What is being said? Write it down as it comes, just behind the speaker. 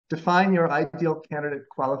define your ideal candidate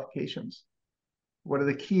qualifications. What are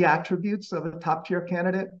the key attributes of a top tier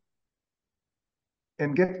candidate?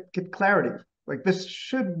 And get clarity. Like this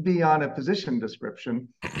should be on a position description.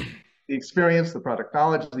 The experience, the product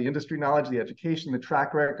knowledge, the industry knowledge, the education, the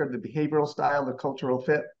track record, the behavioral style, the cultural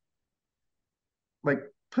fit. Like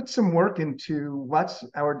put some work into what's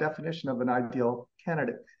our definition of an ideal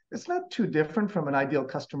candidate. It's not too different from an ideal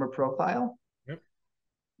customer profile. Yep.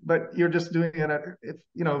 But you're just doing it.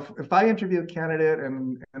 If I interview a candidate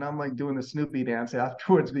and I'm like doing the Snoopy dance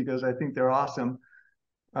afterwards because I think they're awesome,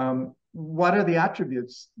 what are the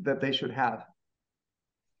attributes that they should have?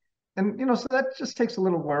 And so that just takes a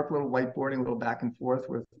little work, a little whiteboarding, a little back and forth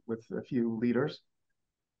with a few leaders.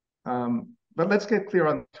 But let's get clear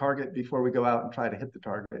on the target before we go out and try to hit the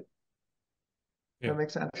target. Yeah. That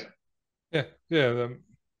makes sense. Yeah. Yeah.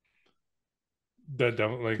 That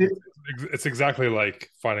like it's exactly like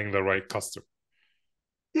finding the right customer.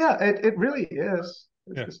 Yeah, it really is.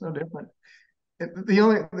 It's no different.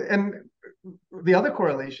 The other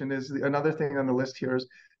correlation is another thing on the list here is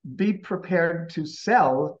be prepared to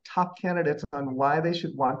sell top candidates on why they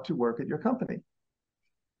should want to work at your company.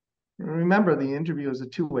 Remember, the interview is a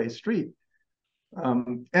two-way street.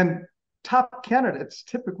 And top candidates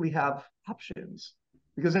typically have options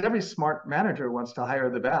because every smart manager wants to hire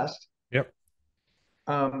the best. Yep.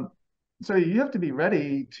 So you have to be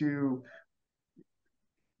ready to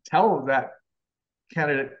tell that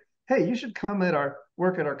candidate, hey, you should come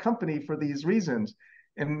work at our company for these reasons.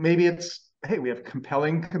 And maybe it's, hey, we have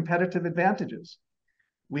compelling competitive advantages.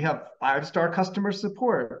 We have 5-star customer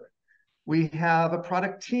support. We have a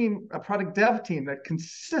product dev team that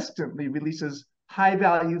consistently releases high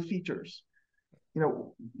value features. Maybe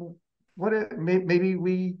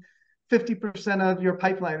 50% of your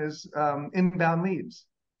pipeline is inbound leads.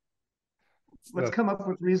 Let's come up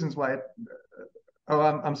with reasons why.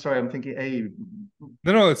 I'm sorry. I'm thinking A.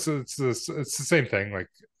 No, it's the same thing. Like,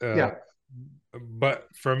 yeah. But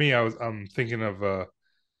for me, I'm thinking of a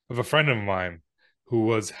friend of mine who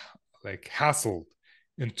was like hassled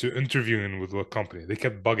into interviewing with a company. They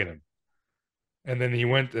kept bugging him, and then he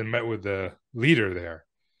went and met with the leader there.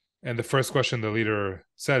 And the first question the leader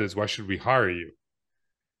said is, "Why should we hire you?"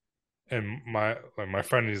 And my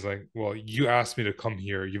friend is like, "Well, you asked me to come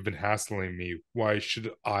here. You've been hassling me. Why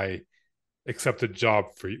should I accept a job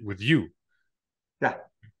with you?" Yeah.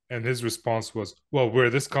 And his response was, "Well, we're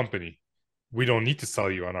this company. We don't need to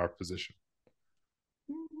sell you on our position."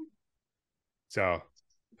 So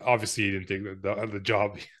obviously he didn't take the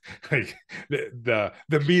job. Like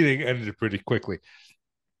the meeting ended pretty quickly.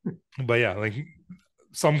 But yeah, like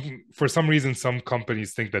for some reason some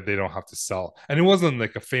companies think that they don't have to sell, and it wasn't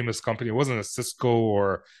like a famous company. It wasn't a Cisco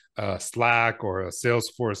or a Slack or a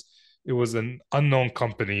Salesforce. It was an unknown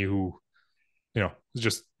company who,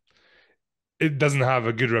 just it doesn't have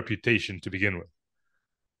a good reputation to begin with.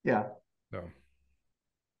 Yeah. So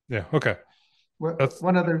yeah, okay.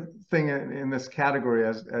 One other thing in this category,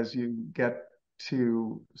 as you get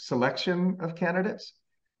to selection of candidates,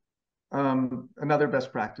 another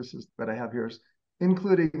best practices that I have here is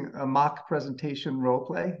including a mock presentation role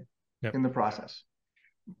play in the process.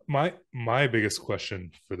 My biggest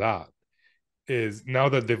question for that is, now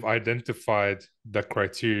that they've identified the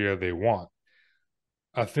criteria they want,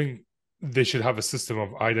 I think they should have a system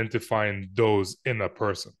of identifying those in a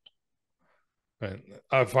person. And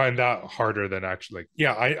I find that harder than actually, like,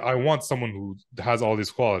 yeah, I want someone who has all these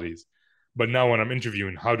qualities, but now when I'm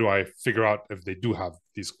interviewing, how do I figure out if they do have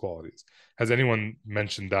these qualities? Has anyone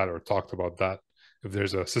mentioned that or talked about that? If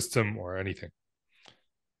there's a system or anything?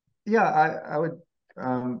 Yeah, I would.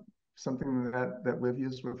 Something that we've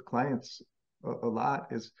used with clients a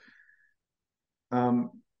lot is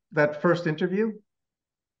that first interview.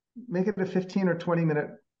 Make it a 15 or 20-minute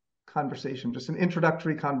conversation, just an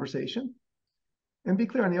introductory conversation. And be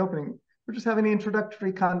clear on the opening. We're just having an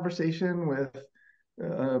introductory conversation with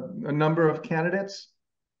a number of candidates,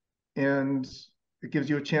 and it gives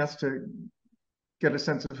you a chance to get a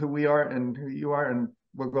sense of who we are and who you are, and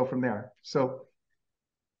we'll go from there. So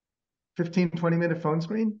 15, 20-minute phone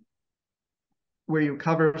screen where you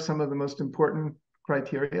cover some of the most important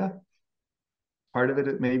criteria. Part of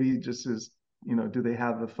it maybe just is, do they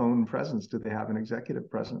have a phone presence? Do they have an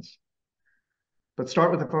executive presence? But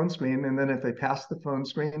start with the phone screen, and then if they pass the phone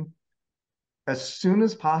screen, as soon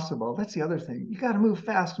as possible, that's the other thing. You got to move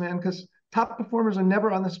fast, man, because top performers are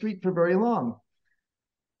never on the street for very long.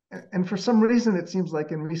 And for some reason, it seems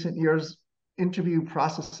like in recent years, interview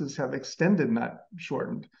processes have extended, not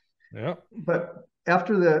shortened. Yeah. But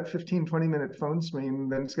after the 15, 20-minute phone screen,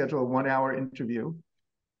 then schedule a 1-hour interview.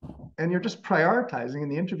 and you're just prioritizing in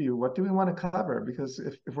the interview, what do we want to cover? Because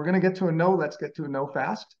if we're going to get to a no, let's get to a no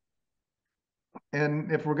fast.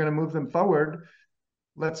 And if we're going to move them forward,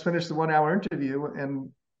 let's finish the 1 hour interview and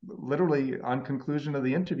literally on conclusion of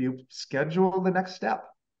the interview, schedule the next step.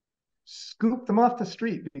 Scoop them off the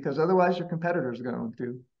street, because otherwise your competitors are going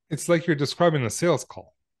to. It's like you're describing a sales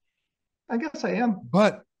call. I guess I am.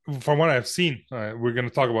 But from what I've seen, we can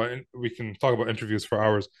talk about interviews for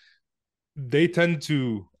hours. They tend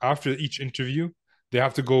to, after each interview, they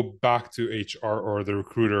have to go back to HR or the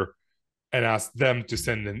recruiter and ask them to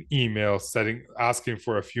send an email asking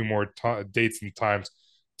for a few more dates and times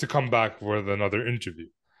to come back with another interview.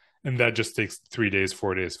 And that just takes 3 days,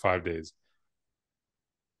 4 days, 5 days.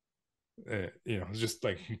 It's just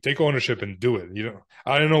like, take ownership and do it.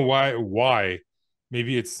 I don't know why.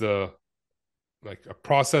 Maybe it's like a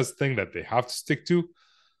process thing that they have to stick to.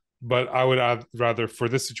 But I would rather, for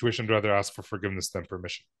this situation, ask for forgiveness than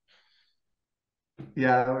permission.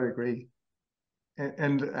 Yeah, I would agree.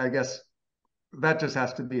 And I guess that just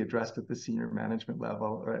has to be addressed at the senior management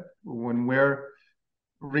level. Right? When we're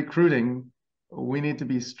recruiting, we need to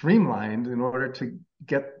be streamlined in order to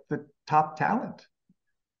get the top talent.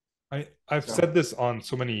 I've said this on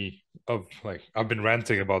so many I've been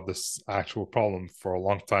ranting about this actual problem for a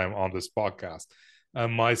long time on this podcast.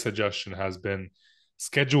 And my suggestion has been,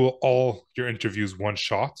 schedule all your interviews one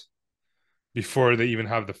shot before they even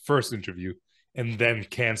have the first interview, and then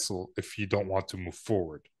cancel if you don't want to move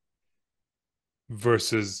forward.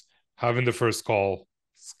 Versus having the first call,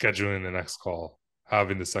 scheduling the next call,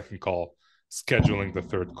 having the second call, scheduling the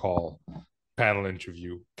third call, panel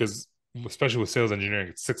interview. Because especially with sales engineering,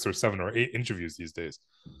 it's 6 or 7 or 8 interviews these days.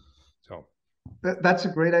 So that's a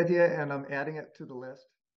great idea, and I'm adding it to the list.